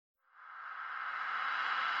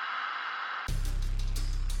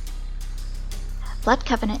Blood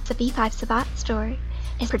Covenant, the V5 Sabbat story,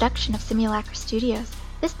 is a production of Simulacra Studios.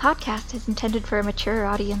 This podcast is intended for a mature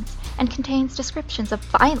audience and contains descriptions of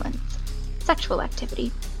violence, sexual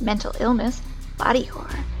activity, mental illness, body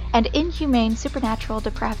horror, and inhumane supernatural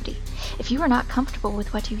depravity. If you are not comfortable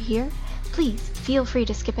with what you hear, please feel free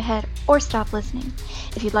to skip ahead or stop listening.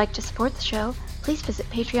 If you'd like to support the show, please visit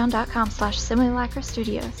patreon.com/Simulacra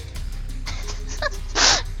Studios.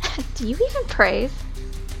 Do you even praise?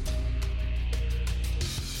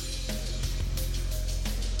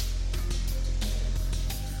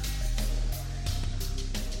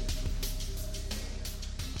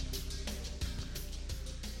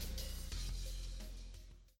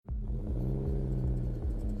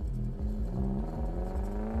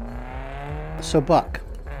 So, Buck.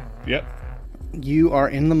 Yep. You are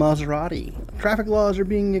in the Maserati. Traffic laws are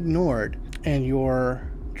being ignored, and your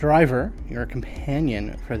driver, your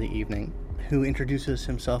companion for the evening, who introduces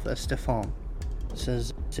himself as Stefan,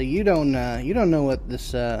 says, "So you don't know what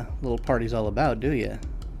this little party's all about, do you?"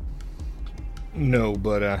 No,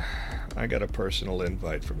 but I got a personal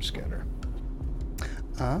invite from Skinner.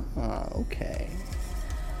 Ah, okay.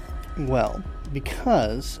 Well,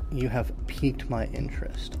 because you have piqued my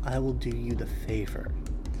interest, I will do you the favor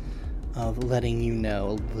of letting you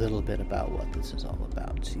know a little bit about what this is all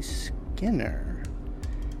about. See, Skinner,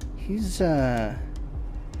 he's a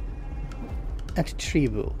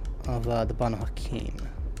tribu of the Banu Hakim.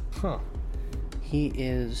 Huh. He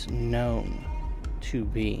is known to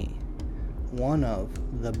be one of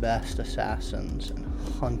the best assassins and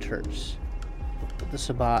hunters that the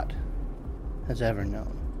Sabbat has ever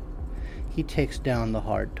known. He takes down the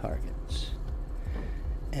hard targets.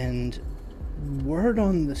 And word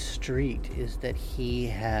on the street is that he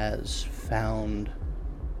has found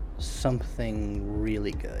something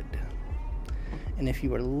really good. And if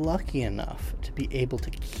you are lucky enough to be able to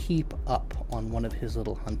keep up on one of his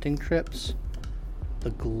little hunting trips,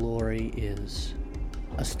 the glory is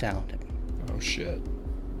astounding. Oh shit.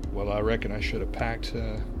 Well, I reckon I should have packed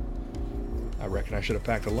a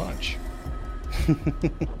lunch.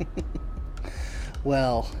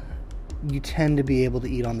 Well, you tend to be able to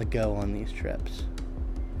eat on the go on these trips.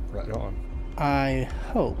 Right on. I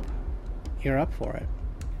hope you're up for it.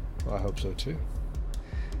 Well, I hope so too.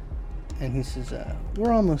 And he says,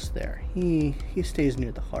 we're almost there. He stays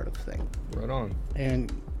near the heart of things. Right on.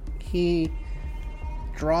 And he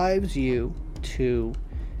drives you to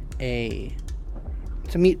a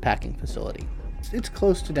meatpacking facility. It's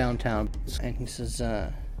close to downtown. And he says,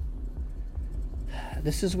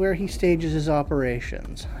 this is where he stages his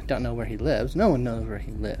operations. I don't know where he lives. No one knows where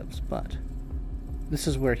he lives, but this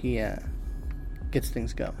is where he gets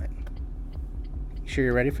things going. You sure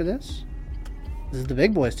you're ready for this? This is the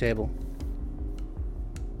big boys table.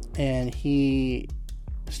 And he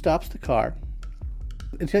stops the car.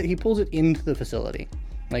 He pulls it into the facility.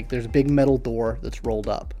 Like, there's a big metal door that's rolled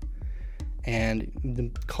up. And the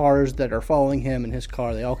cars that are following him and his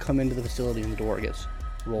car, they all come into the facility and the door gets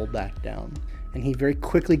rolled back down. And he very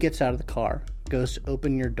quickly gets out of the car, goes to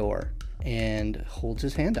open your door, and holds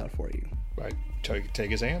his hand out for you. Right. Take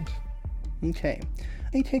his hand. Okay.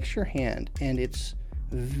 He takes your hand, and it's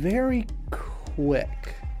very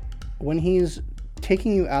quick. When he's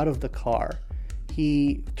taking you out of the car,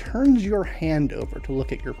 he turns your hand over to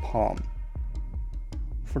look at your palm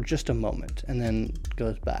for just a moment, and then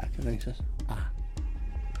goes back. And then he says,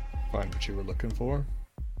 Find what you were looking for?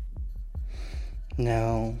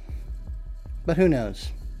 No. But who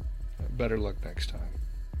knows? Better luck next time.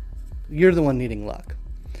 You're the one needing luck.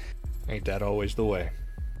 Ain't that always the way?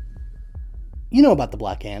 You know about the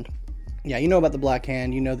Black Hand. Yeah, you know about the Black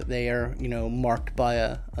Hand. You know that they are, marked by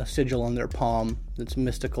a sigil on their palm that's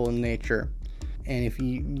mystical in nature. And if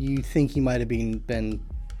you think you might have been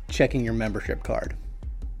checking your membership card.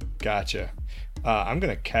 Gotcha. I'm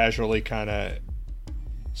going to casually kind of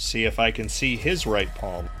see if I can see his right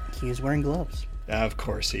palm. He is wearing gloves. Of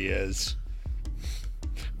course he is.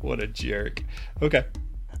 What a jerk. Okay.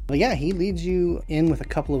 But yeah, he leads you in with a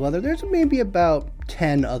couple of there's maybe about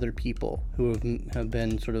 10 other people who have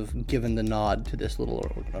been sort of given the nod to this little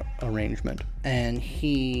arrangement. And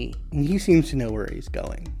he seems to know where he's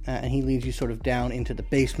going. And he leads you sort of down into the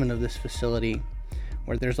basement of this facility,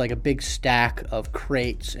 where there's like a big stack of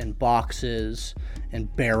crates and boxes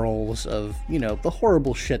and barrels of, the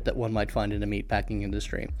horrible shit that one might find in a meatpacking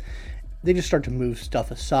industry. They just start to move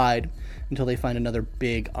stuff aside until they find another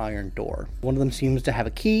big iron door. One of them seems to have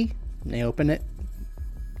a key, and they open it,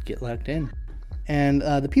 get let in. And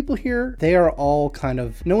the people here, they are all kind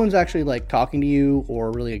of, no one's actually like talking to you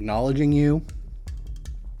or really acknowledging you.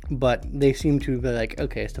 but they seem to be like,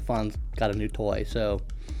 okay, Stefan's got a new toy, so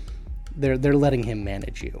They're letting him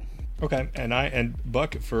manage you. Okay, and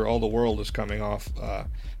Buck, for all the world, is coming off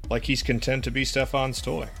like he's content to be Stefan's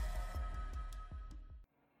toy.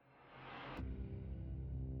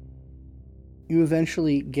 You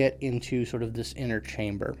eventually get into sort of this inner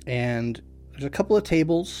chamber, and there's a couple of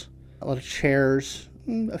tables, a lot of chairs,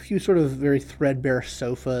 a few sort of very threadbare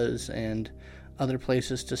sofas, and other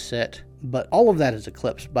places to sit, but all of that is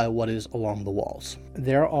eclipsed by what is along the walls.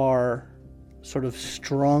 There are sort of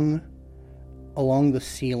strung along the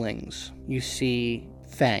ceilings, you see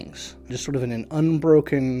fangs, just sort of in an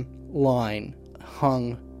unbroken line,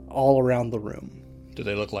 hung all around the room. Do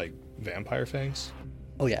they look like vampire fangs?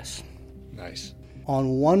 Oh, yes. Nice.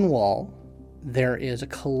 On one wall, there is a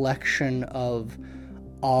collection of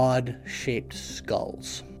odd-shaped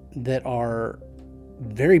skulls that are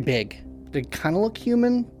very big. They kind of look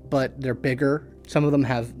human, but they're bigger. Some of them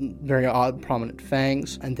have very odd, prominent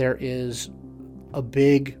fangs, and there is a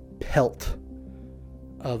big pelt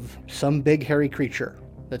of some big hairy creature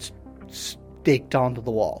that's staked onto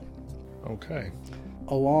the wall. Okay.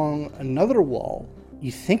 Along another wall,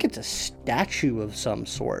 you think it's a statue of some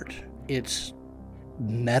sort. It's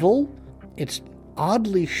metal. It's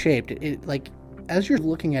oddly shaped. It like, as you're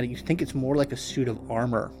looking at it, you think it's more like a suit of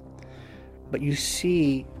armor. But you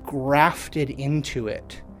see grafted into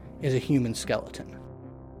it is a human skeleton.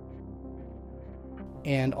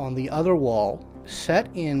 And on the other wall, set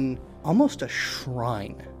in almost a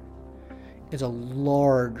shrine, is a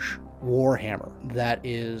large warhammer that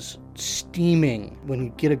is steaming. When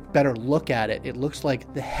you get a better look at it, it looks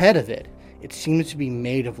like the head of it, it seems to be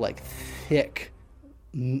made of like thick,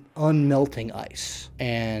 unmelting ice.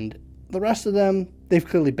 And the rest of them, they've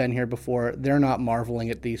clearly been here before. They're not marveling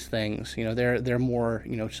at these things. You know, they're more,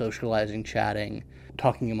 socializing, chatting,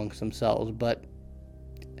 talking amongst themselves. But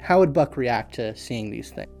how would Buck react to seeing these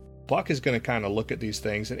things? Buck is going to kind of look at these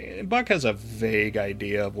things, and Buck has a vague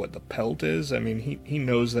idea of what the pelt is. I mean, he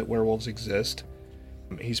knows that werewolves exist.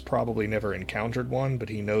 He's probably never encountered one, but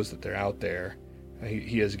he knows that they're out there.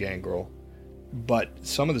 He is Gangrel. But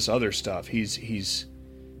some of this other stuff, he's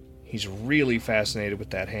really fascinated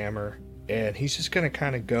with that hammer, and he's just going to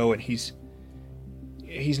kind of go, and he's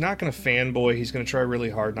not going to fanboy. He's going to try really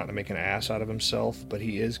hard not to make an ass out of himself, but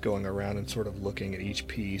he is going around and sort of looking at each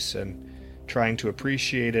piece and trying to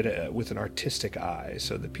appreciate it with an artistic eye,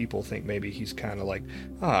 so that people think maybe he's kind of like,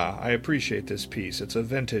 I appreciate this piece. It's a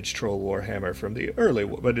vintage Troll Warhammer from the early...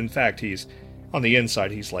 But in fact, on the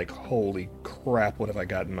inside, he's like, holy crap, what have I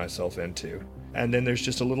gotten myself into? And then there's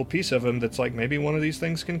just a little piece of him that's like, maybe one of these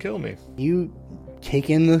things can kill me. You take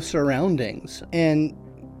in the surroundings, and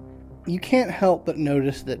you can't help but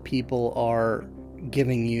notice that people are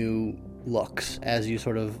giving you looks as you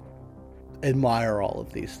sort of admire all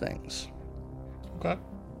of these things. Okay.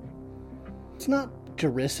 It's not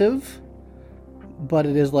derisive, but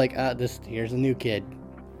it is like, here's a new kid.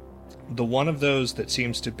 The one of those that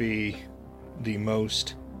seems to be the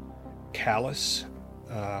most callous,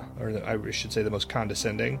 or I should say the most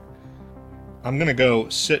condescending, I'm going to go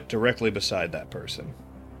sit directly beside that person.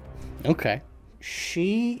 Okay.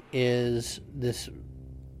 She is this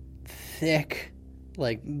thick,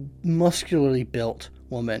 like, muscularly built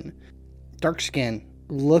woman. Dark skin.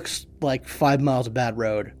 Looks like 5 miles of bad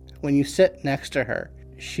road. When you sit next to her,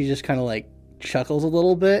 she just kind of like chuckles a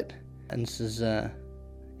little bit and says,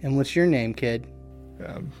 and what's your name, kid?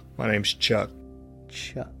 My name's Chuck.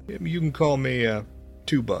 Chuck. You can call me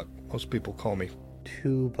Two Buck. Most people call me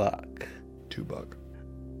Two Buck. Two Buck.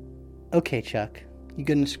 Okay, Chuck. You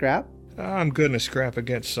good in a scrap? I'm good in a scrap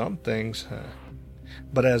against some things.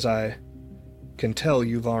 But as I can tell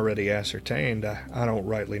you've already ascertained, I don't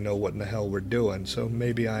rightly know what in the hell we're doing, so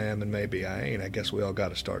maybe I am and maybe I ain't. I guess we all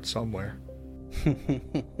gotta start somewhere.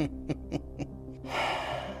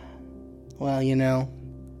 Well,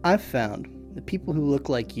 I've found that people who look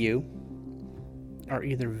like you are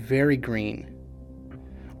either very green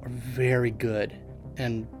or very good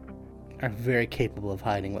and are very capable of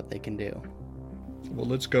hiding what they can do. Well,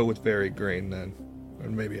 let's go with very green then,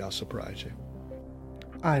 and maybe I'll surprise you.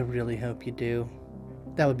 I really hope you do.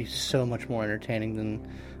 That would be so much more entertaining than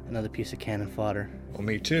another piece of cannon fodder. Well,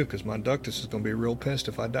 me too, because my ductus is going to be real pissed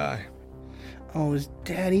if I die. Oh, is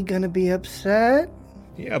Daddy going to be upset?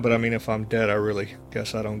 Yeah, but I mean, if I'm dead, I really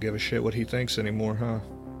guess I don't give a shit what he thinks anymore, huh?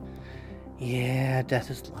 Yeah,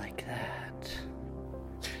 death is like that.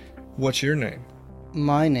 What's your name?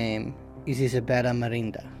 My name is Isabella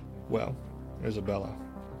Marinda. Well, Isabella,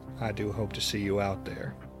 I do hope to see you out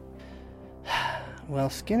there. Well,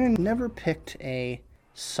 Skinner never picked a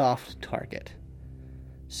soft target,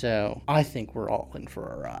 so I think we're all in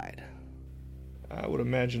for a ride. I would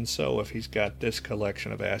imagine so if he's got this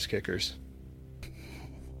collection of ass kickers.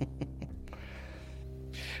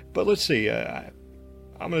 But let's see, I'm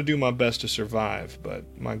going to do my best to survive, but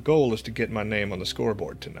my goal is to get my name on the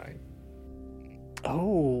scoreboard tonight.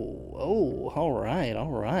 Oh, all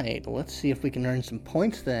right. Let's see if we can earn some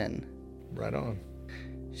points then. Right on.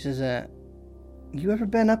 She says, you ever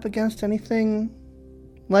been up against anything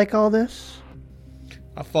like all this?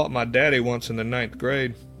 I fought my daddy once in the 9th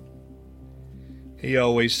grade. He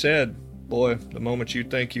always said, boy, the moment you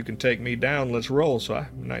think you can take me down, let's roll. So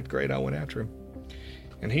in 9th grade, I went after him.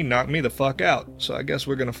 And he knocked me the fuck out. So I guess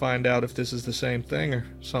we're going to find out if this is the same thing or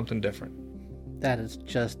something different. That is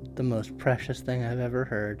just the most precious thing I've ever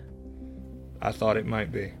heard. I thought it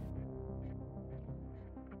might be.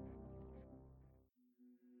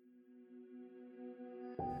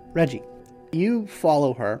 Reggie, you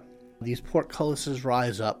follow her. These portcullises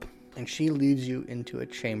rise up, and she leads you into a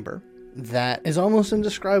chamber that is almost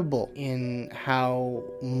indescribable in how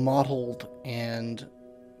mottled and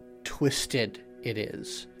twisted it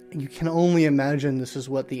is. You can only imagine this is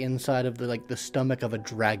what the inside of the stomach of a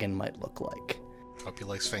dragon might look like. Hope you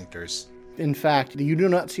like sphincters. In fact, you do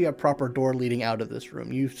not see a proper door leading out of this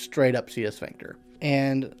room. You straight up see a sphincter.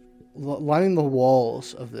 And lining the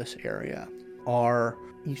walls of this area are,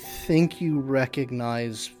 you think you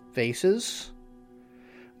recognize faces,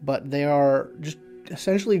 but they are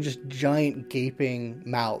essentially just giant gaping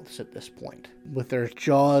mouths at this point, with their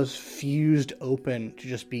jaws fused open to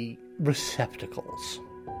just be receptacles,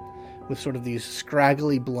 with sort of these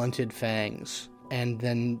scraggly blunted fangs, and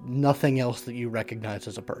then nothing else that you recognize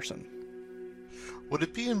as a person. Would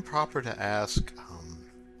it be improper to ask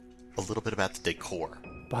a little bit about the decor?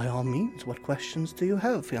 By all means, what questions do you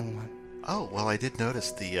have, young man? Oh, well, I did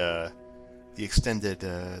notice the extended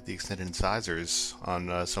incisors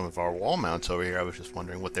on some of our wall mounts over here. I was just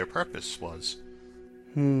wondering what their purpose was.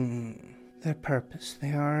 Their purpose?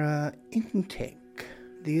 They are intake.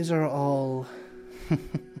 These are all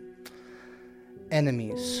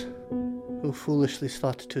enemies who foolishly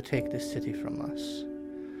sought to take this city from us,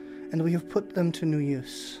 and we have put them to new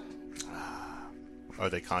use. Are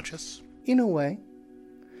they conscious? In a way,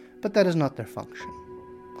 but that is not their function.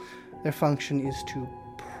 Their function is to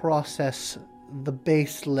process the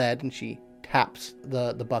base lead, and she taps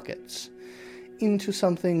the buckets, into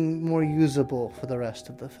something more usable for the rest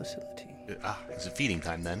of the facility. Is it feeding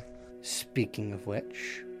time then? Speaking of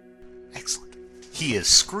which... Excellent. He is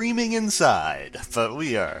screaming inside, but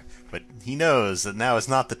he knows that now is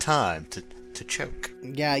not the time to choke.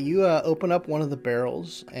 Yeah, you open up one of the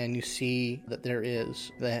barrels, and you see that there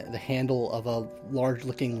is the handle of a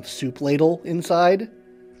large-looking soup ladle inside.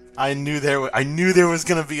 I knew there was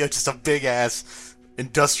gonna be just a big ass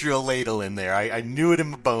industrial ladle in there. I knew it in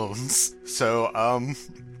my bones. So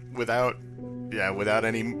without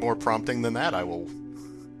any more prompting than that, I will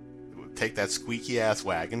take that squeaky ass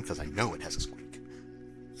wagon, because I know it has a squeak,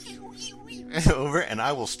 over, and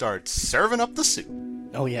I will start serving up the soup.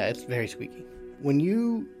 Oh yeah, it's very squeaky. When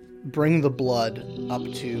you bring the blood up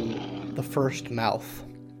to the first mouth,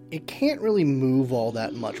 it can't really move all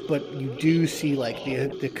that much, but you do see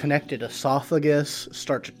the connected esophagus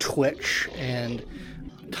start to twitch, and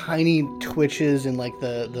tiny twitches in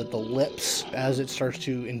the lips as it starts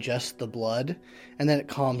to ingest the blood, and then it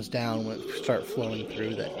calms down when it starts flowing through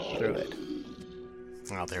it.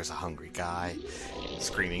 Oh, there's a hungry guy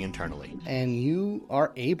screaming internally. And you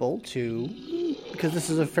are able to, because this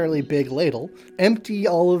is a fairly big ladle, empty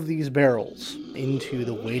all of these barrels into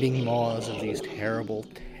the waiting maws of these terrible,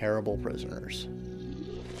 terrible prisoners.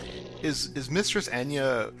 Is Mistress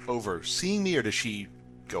Anya overseeing me, or does she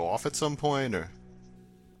go off at some point, or?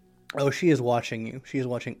 Oh, she is watching you. She is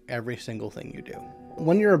watching every single thing you do.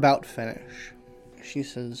 When you're about finished, she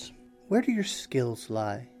says, "Where do your skills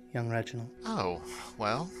lie, young Reginald?" Oh,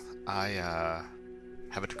 well, I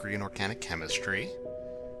have a degree in organic chemistry.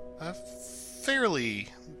 Fairly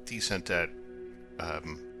decent at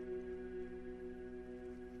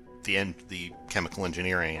the chemical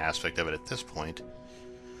engineering aspect of it at this point.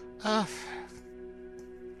 Found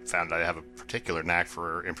I have a particular knack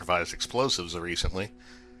for improvised explosives recently.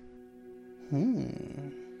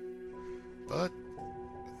 But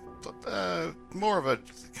more of a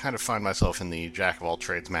kind of find myself in the jack of all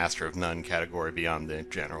trades, master of none category beyond the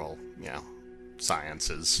general,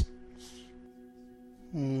 sciences.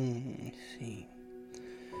 I see.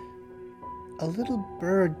 A little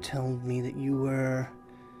bird told me that you were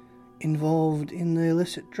involved in the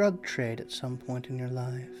illicit drug trade at some point in your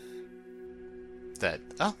life. That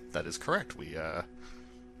is correct.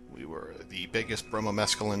 We were the biggest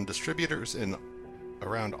bromomescaline distributors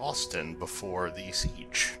around Austin before the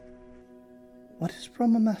siege. What is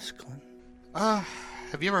bromomescaline?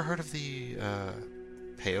 Have you ever heard of the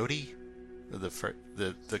peyote?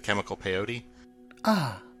 The chemical peyote?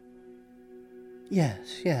 Ah.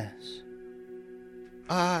 Yes.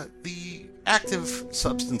 The active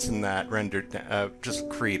substance in that rendered, just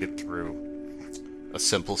created through a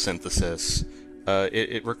simple synthesis.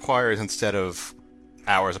 It requires, instead of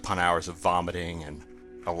hours upon hours of vomiting and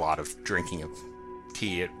a lot of drinking of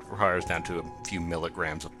tea, it requires down to a few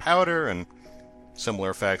milligrams of powder and similar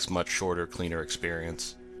effects, much shorter, cleaner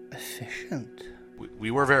experience. Efficient.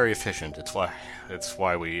 We were very efficient. It's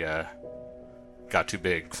why we got too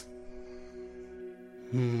big.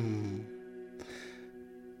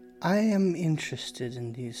 I am interested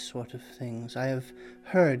in these sort of things. I have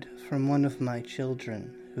heard from one of my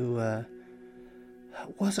children who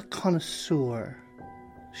was a connoisseur,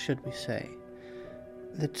 should we say,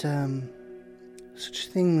 that such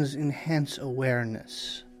things enhance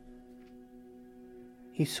awareness.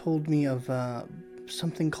 He told me of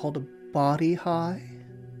something called a body high.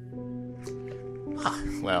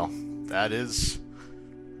 Well, that is...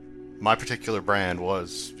 My particular brand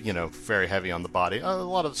was, very heavy on the body. A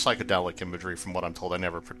lot of psychedelic imagery, from what I'm told. I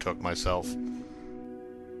never partook myself.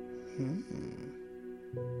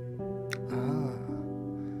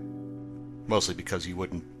 Mostly because you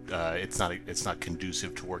wouldn't... it's not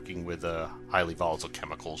conducive to working with highly volatile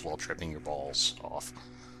chemicals while tripping your balls off.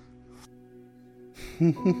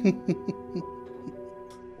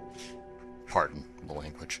 Pardon the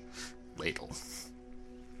language. Ladle.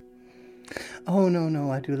 Oh,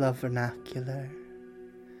 no, I do love vernacular.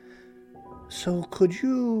 So could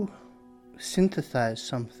you synthesize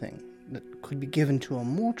something that could be given to a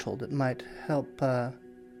mortal that might help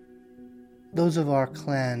those of our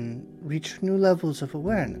clan reach new levels of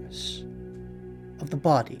awareness of the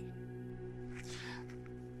body?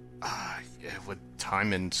 With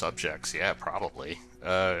time and subjects, yeah, probably.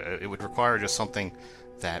 It would require just something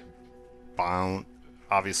that bound...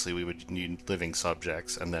 Obviously, we would need living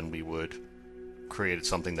subjects, and then we would create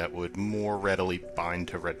something that would more readily bind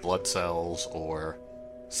to red blood cells or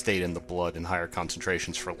stay in the blood in higher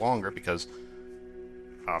concentrations for longer, because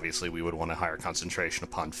obviously we would want a higher concentration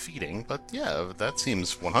upon feeding, but yeah, that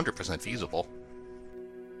seems 100% feasible.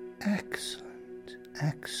 Excellent.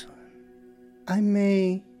 I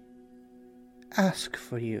may ask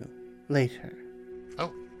for you later.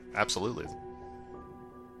 Oh, absolutely.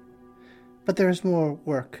 But there's more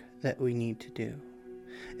work that we need to do.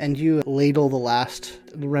 And you ladle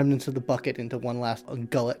the remnants of the bucket into one last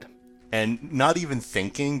gullet. And not even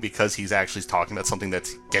thinking, because he's actually talking about something that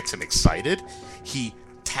gets him excited, he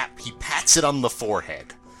pats it on the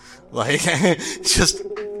forehead. Like, just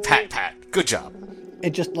pat. Good job.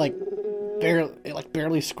 It just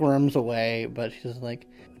barely squirms away, but he's like,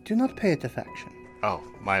 do not pay it affection. Oh,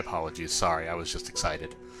 my apologies. Sorry, I was just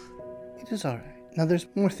excited. It is all right. Now, there's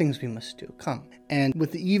more things we must do. Come. And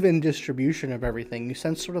with the even distribution of everything, you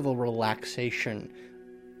sense sort of a relaxation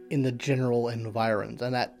in the general environs.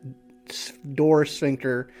 And that door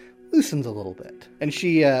sphincter loosens a little bit. And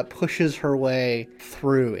she pushes her way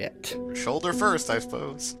through it. Shoulder first, I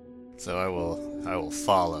suppose. So I will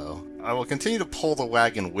follow. I will continue to pull the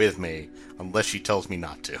wagon with me, unless she tells me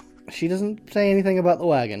not to. She doesn't say anything about the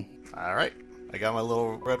wagon. All right. I got my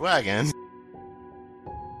little red wagon.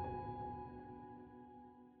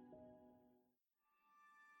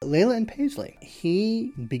 Layla and Paisley.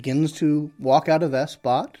 He begins to walk out of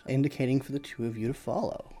S-Bot, indicating for the two of you to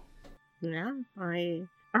follow. Yeah,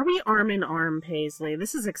 Are we arm in arm, Paisley?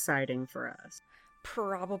 This is exciting for us.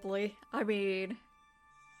 Probably. I mean...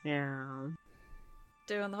 Yeah.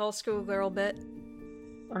 Doing the whole schoolgirl bit.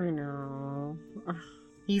 I know. Ugh,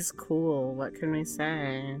 he's cool, what can we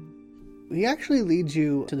say? He actually leads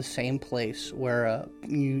you to the same place where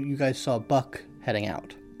you guys saw Buck heading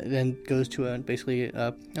out. Then goes to basically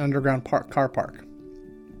an underground car park,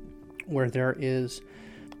 where there is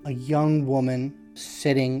a young woman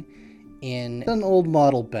sitting in an old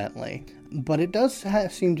model Bentley, but it does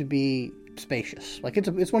seem to be spacious. Like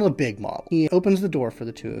it's one of the big models. He opens the door for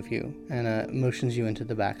the two of you and motions you into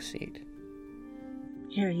the back seat.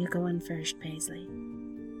 Here, you go in first, Paisley.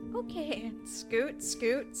 Okay, scoot.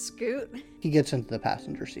 He gets into the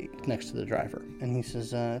passenger seat next to the driver, and he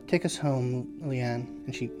says, take us home, Leanne.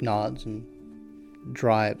 And she nods and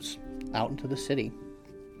drives out into the city.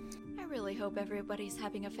 I really hope everybody's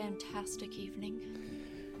having a fantastic evening.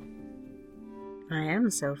 I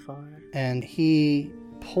am so far. And he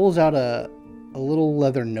pulls out a little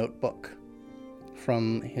leather notebook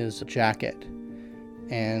from his jacket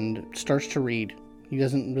and starts to read. He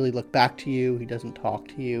doesn't really look back to you. He doesn't talk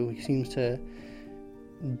to you. He seems to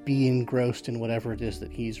be engrossed in whatever it is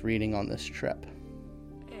that he's reading on this trip.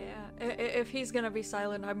 Yeah, if he's gonna be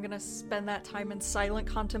silent, I'm gonna spend that time in silent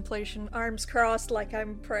contemplation, arms crossed like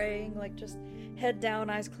I'm praying, like just head down,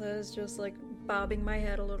 eyes closed, just like bobbing my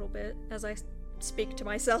head a little bit as I speak to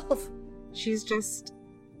myself. She's just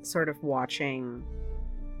sort of watching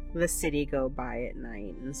the city go by at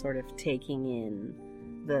night and sort of taking in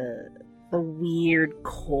the weird,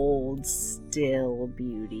 cold, still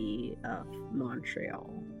beauty of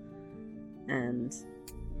Montreal. And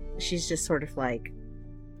she's just sort of like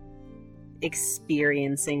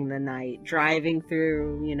experiencing the night, driving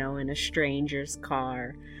through, in a stranger's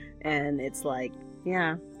car. And it's like,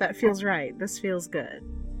 yeah, that feels right. This feels good.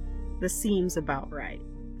 This seems about right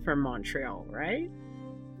for Montreal, right?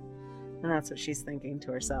 And that's what she's thinking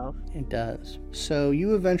to herself. It does. So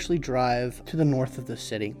you eventually drive to the north of the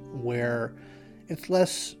city, where it's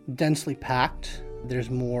less densely packed.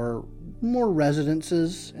 There's more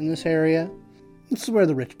residences in this area. This is where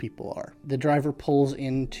the rich people are. The driver pulls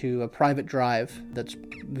into a private drive that's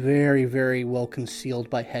very, very well concealed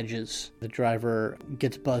by hedges. The driver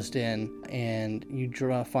gets buzzed in, and you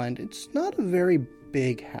find it's not a very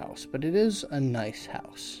big house, but it is a nice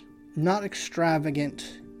house. Not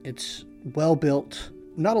extravagant. It's well built.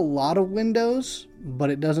 Not a lot of windows,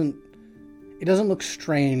 but it doesn't look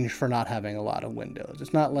strange for not having a lot of windows.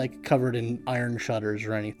 It's not like covered in iron shutters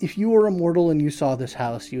or anything. If you were a mortal and you saw this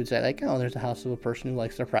house, you would say like, oh, there's a house of a person who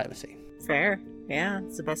likes their privacy. Fair. Yeah,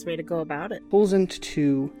 it's the best way to go about it. Pulls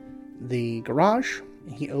into the garage.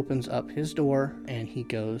 He opens up his door and he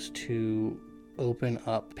goes to open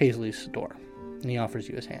up Paisley's door. And he offers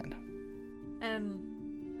you his hand. And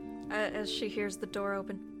as she hears the door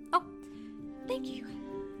open, oh, thank you,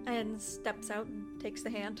 and steps out and takes the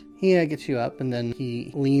hand. He gets you up, and then he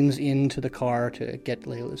leans into the car to get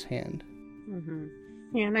Layla's hand. Mm-hmm.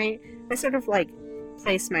 Yeah, and I sort of like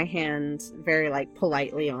place my hand very like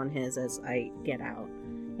politely on his as I get out.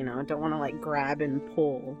 I don't want to like grab and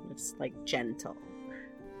pull. It's like gentle.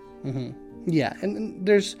 Mm-hmm. Yeah, and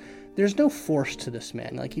there's no force to this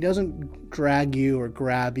man. Like, he doesn't drag you or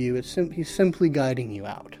grab you. He's simply guiding you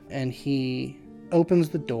out. And he opens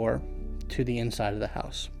the door to the inside of the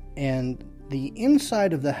house. And the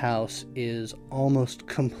inside of the house is almost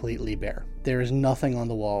completely bare. There is nothing on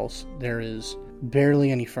the walls. There is barely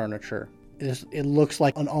any furniture. It looks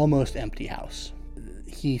like an almost empty house.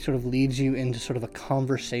 He sort of leads you into sort of a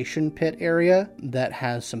conversation pit area that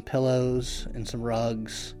has some pillows and some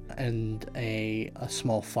rugs and a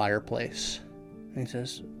small fireplace. And he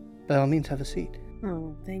says, by all means, have a seat.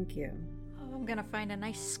 Oh, thank you. Oh, I'm gonna find a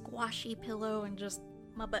nice squashy pillow and just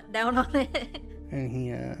my butt down on it. And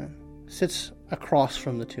he sits across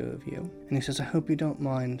from the two of you. And he says, I hope you don't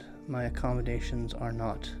mind. My accommodations are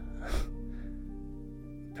not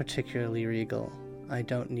particularly regal. I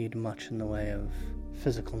don't need much in the way of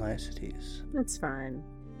physical niceties. That's fine.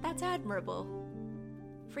 That's admirable.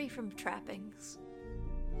 Free from trappings.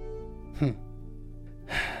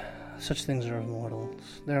 Such things are of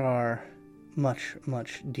mortals. There are much,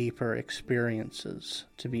 much deeper experiences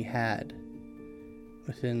to be had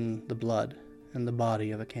within the blood and the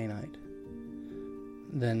body of a Cainite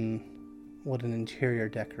than what an interior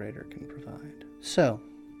decorator can provide. So,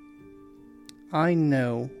 I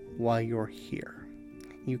know why you're here.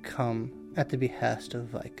 You come at the behest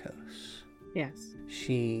of Vikos. Yes.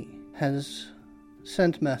 She has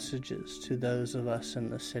sent messages to those of us in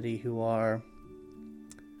the city who are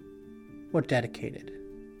dedicated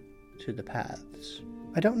to the paths.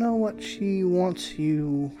 I don't know what she wants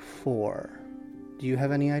you for. Do you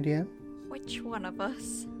have any idea? Which one of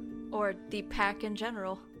us? Or the pack in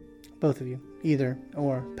general? Both of you. Either,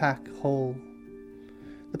 or pack, whole.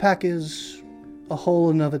 The pack is a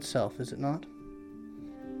whole in of itself, is it not?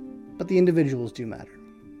 But the individuals do matter.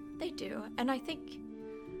 They do, and I think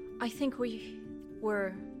we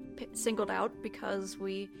were singled out because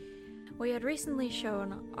we had recently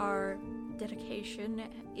shown our dedication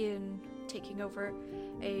in taking over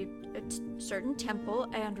a certain temple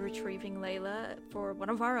and retrieving Layla for one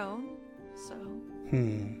of our own, so...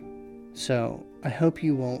 So, I hope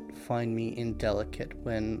you won't find me indelicate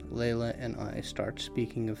when Layla and I start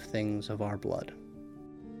speaking of things of our blood.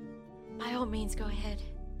 By all means, go ahead.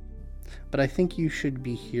 But I think you should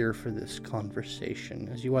be here for this conversation,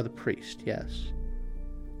 as you are the priest, yes?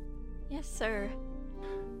 Yes, sir.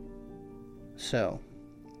 So,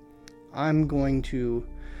 I'm going to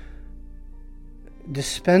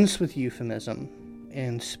dispense with euphemism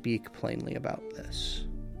and speak plainly about this.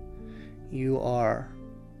 Your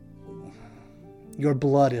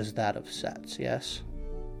blood is that of Sets, yes?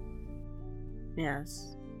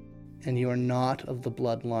 Yes. And you are not of the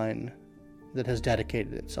bloodline that has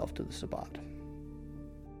dedicated itself to the Sabbat.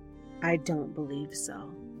 I don't believe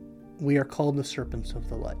so. We are called the Serpents of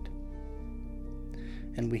the Light,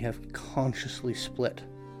 and we have consciously split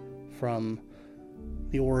from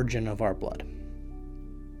the origin of our blood.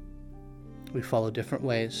 We follow different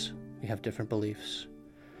ways, we have different beliefs.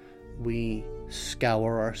 We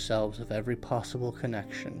scour ourselves of every possible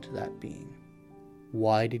connection to that being.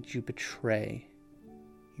 Why did you betray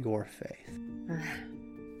your faith?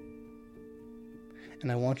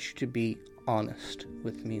 And I want you to be honest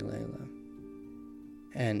with me, Layla.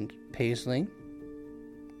 And Paisley,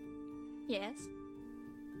 Yes?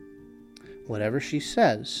 whatever she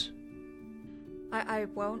says, I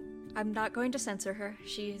won't. I'm not going to censor her.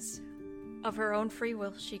 She's of her own free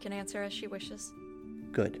will. She can answer as she wishes.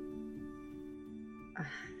 good.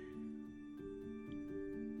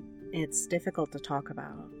 It's difficult to talk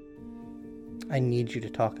about. I need you to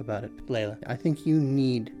talk about it, Layla. I think you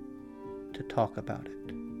need to talk about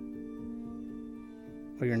it.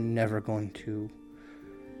 Or you're never going to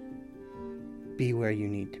be where you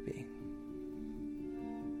need to be.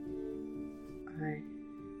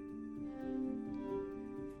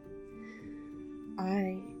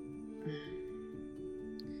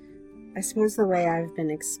 I suppose the way I've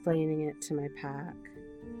been explaining it to my pack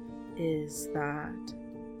is that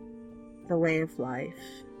the way of life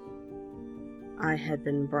I had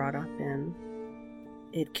been brought up in,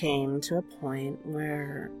 it came to a point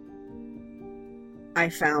where I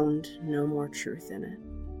found no more truth in it.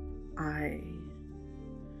 I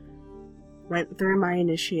went through my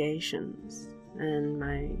initiations and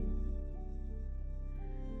I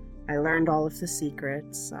learned all of the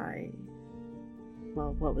secrets.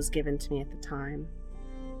 What was given to me at the time.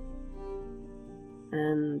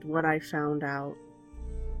 And what I found out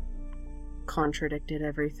contradicted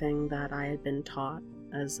everything that I had been taught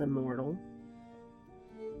as a mortal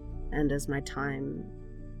and as my time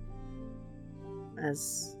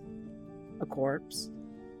as a corpse.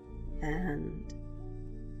 And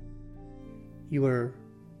You were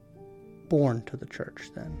born to the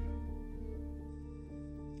church then.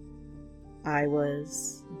 I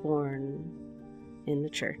was born in the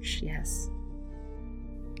church, yes.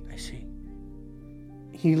 I see.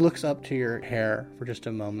 He looks up to your hair for just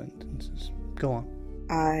a moment and says, go on.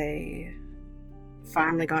 I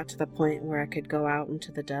finally got to the point where I could go out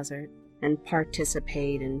into the desert and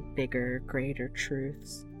participate in bigger, greater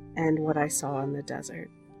truths and what I saw in the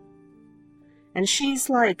desert. And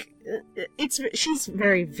she's like, she's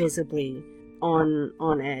very visibly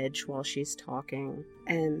on edge while she's talking.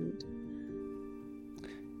 And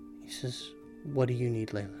He says, what do you need,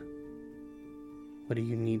 Layla? What do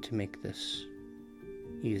you need to make this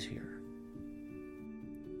easier?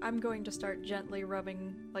 I'm going to start gently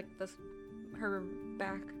rubbing, her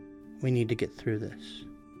back. We need to get through this.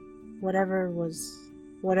 whatever was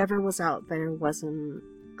out there wasn't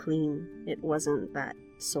clean. It wasn't that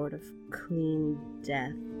sort of clean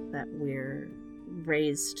death that we're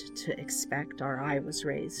raised to expect, or I was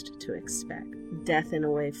raised to expect. Death, in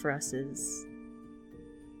a way, for us is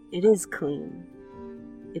clean.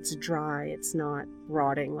 It's dry, it's not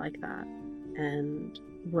rotting like that. And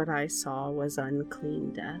what I saw was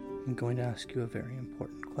unclean death. I'm going to ask you a very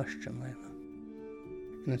important question, Layla.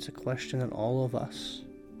 And it's a question that all of us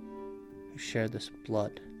who share this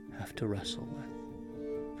blood have to wrestle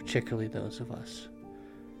with. Particularly those of us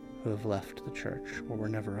who have left the church or were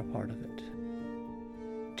never a part of it.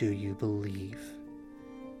 Do you believe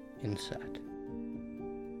in Set?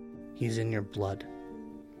 He's in your blood,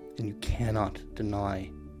 and you cannot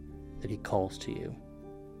deny that he calls to you.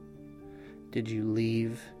 Did you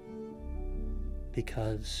leave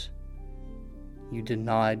because you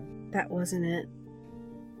denied? That wasn't it.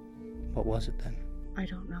 What was it then? I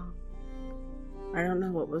don't know. I don't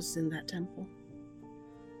know what was in that temple.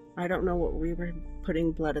 I don't know what we were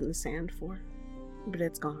putting blood in the sand for, but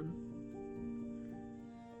it's gone.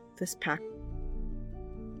 This pack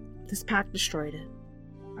destroyed it.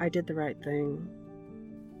 I did the right thing.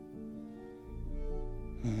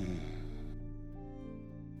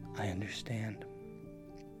 I understand.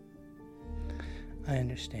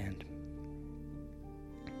 And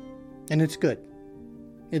it's good.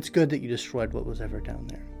 It's good that you destroyed what was ever down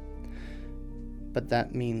there. But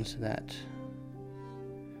that means that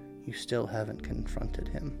you still haven't confronted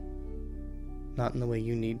him. Not in the way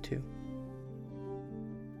you need to.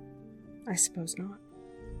 I suppose not.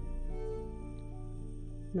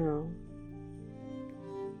 No.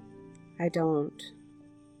 I don't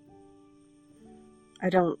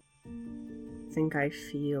think I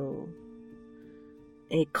feel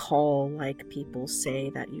a call like people say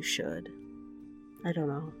that you should. I don't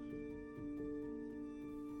know.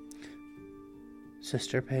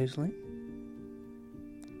 Sister Paisley,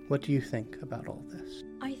 what do you think about all this?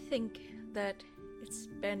 I think that it's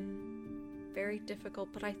been very difficult,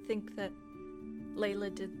 but I think that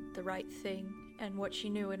Layla did the right thing and what she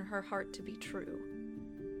knew in her heart to be true.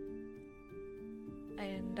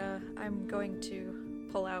 And I'm going to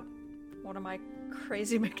pull out one of my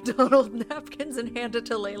crazy McDonald napkins and hand it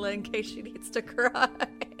to Layla in case she needs to cry.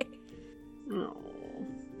 Oh.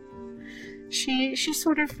 She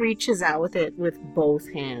sort of reaches out with it with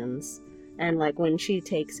both hands, and like when she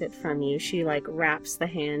takes it from you, she like wraps the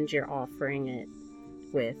hand you're offering it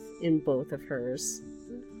with in both of hers.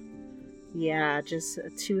 Yeah, just a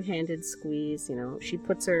two-handed squeeze, you know. She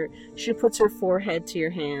puts her forehead to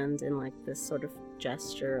your hand in like this sort of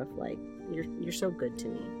gesture of like, you're so good to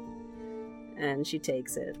me. And she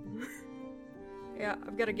takes it. Yeah,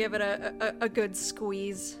 I'm gonna give it a good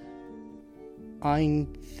squeeze. I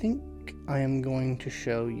think I am going to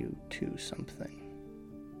show you two something.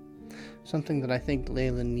 Something that I think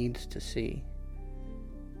Layla needs to see.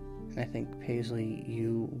 And I think, Paisley,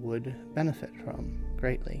 you would benefit from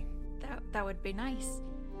greatly. That would be nice.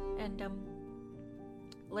 And,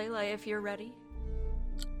 Layla, if you're ready.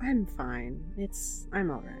 I'm fine. I'm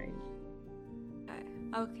alright.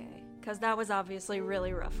 Okay. Because that was obviously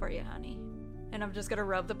really rough for you, honey. And I'm just gonna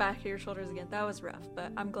rub the back of your shoulders again. That was rough,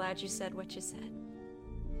 but I'm glad you said what you said.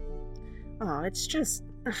 Oh, it's just...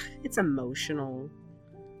 it's emotional.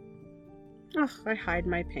 Oh, I hide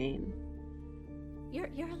my pain. You're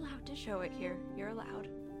allowed to show it here. You're allowed.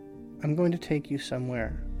 I'm going to take you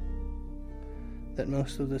somewhere that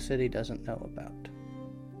most of the city doesn't know about.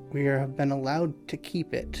 We have been allowed to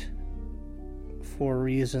keep it for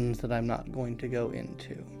reasons that I'm not going to go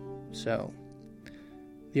into. So,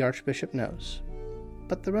 the Archbishop knows,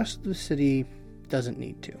 but the rest of the city doesn't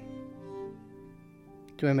need to.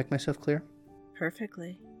 Do I make myself clear?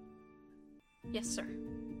 Perfectly. Yes, sir.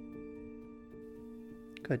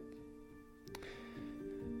 Good.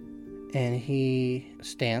 And he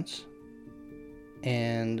stands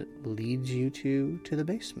and leads you to the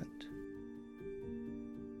basement.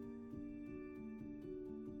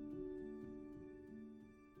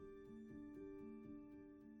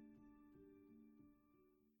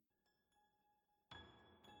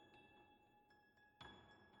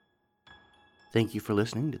 Thank you for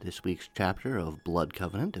listening to this week's chapter of Blood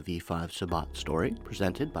Covenant, a V5 Sabbat story,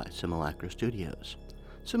 presented by Simulacra Studios.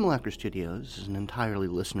 Simulacra Studios is an entirely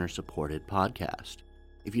listener-supported podcast.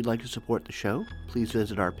 If you'd like to support the show, please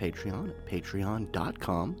visit our Patreon at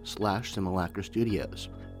patreon.com/Simulacra Studios.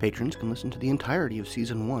 Patrons can listen to the entirety of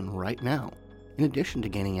Season 1 right now, in addition to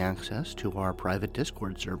gaining access to our private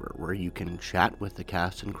Discord server, where you can chat with the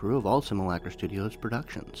cast and crew of all Simulacra Studios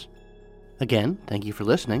productions. Again, thank you for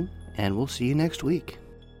listening, and we'll see you next week.